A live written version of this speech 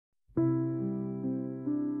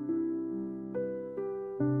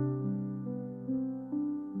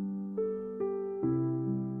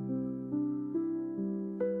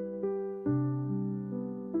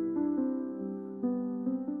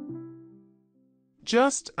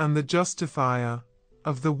just and the justifier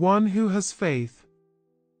of the one who has faith.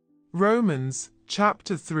 Romans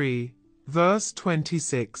chapter 3, verse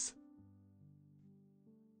 26.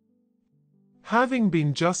 Having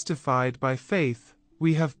been justified by faith,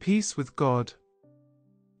 we have peace with God.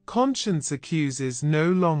 Conscience accuses no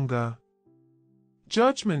longer.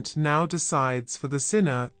 Judgment now decides for the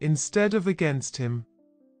sinner instead of against him.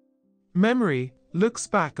 Memory looks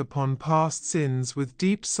back upon past sins with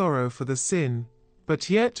deep sorrow for the sin, but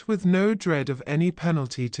yet with no dread of any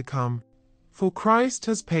penalty to come. For Christ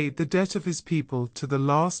has paid the debt of his people to the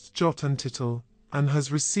last jot and tittle, and has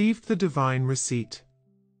received the divine receipt.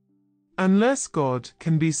 Unless God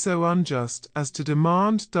can be so unjust as to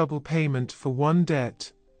demand double payment for one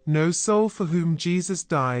debt, no soul for whom Jesus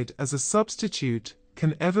died as a substitute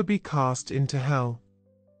can ever be cast into hell.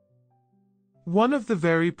 One of the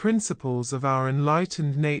very principles of our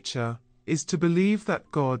enlightened nature is to believe that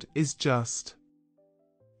God is just.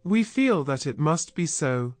 We feel that it must be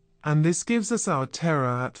so, and this gives us our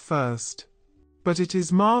terror at first. But it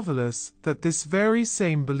is marvelous that this very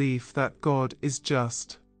same belief that God is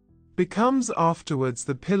just becomes afterwards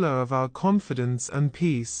the pillar of our confidence and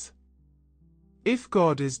peace. If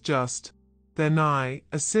God is just, then I,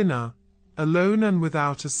 a sinner, alone and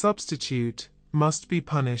without a substitute, must be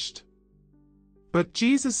punished. But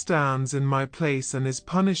Jesus stands in my place and is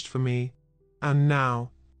punished for me, and now,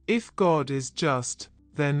 if God is just,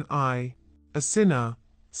 then I, a sinner,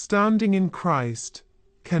 standing in Christ,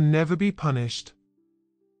 can never be punished.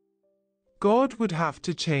 God would have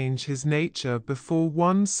to change his nature before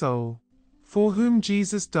one soul, for whom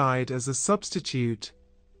Jesus died as a substitute,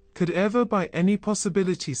 could ever by any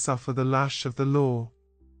possibility suffer the lash of the law.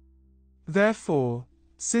 Therefore,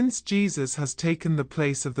 since Jesus has taken the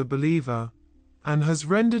place of the believer, and has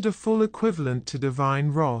rendered a full equivalent to divine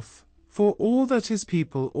wrath, for all that his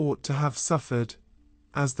people ought to have suffered,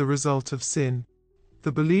 as the result of sin,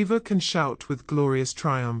 the believer can shout with glorious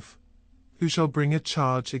triumph, "Who shall bring a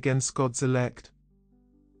charge against God's elect?"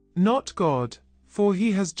 Not God, for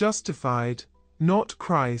he has justified, not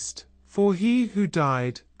Christ, for he who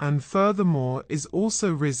died, and furthermore is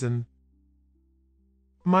also risen.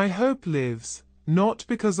 My hope lives, not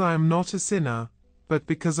because I am not a sinner, but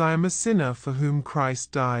because I am a sinner for whom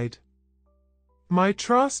Christ died. My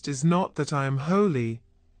trust is not that I am holy,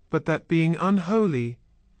 but that being unholy,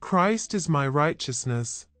 Christ is my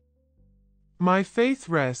righteousness. My faith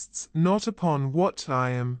rests not upon what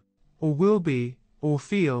I am, or will be, or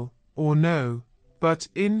feel, or know, but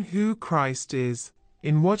in who Christ is,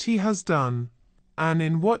 in what he has done, and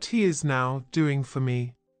in what he is now doing for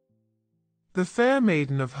me. The fair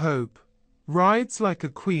maiden of hope rides like a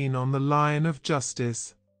queen on the lion of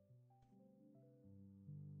justice.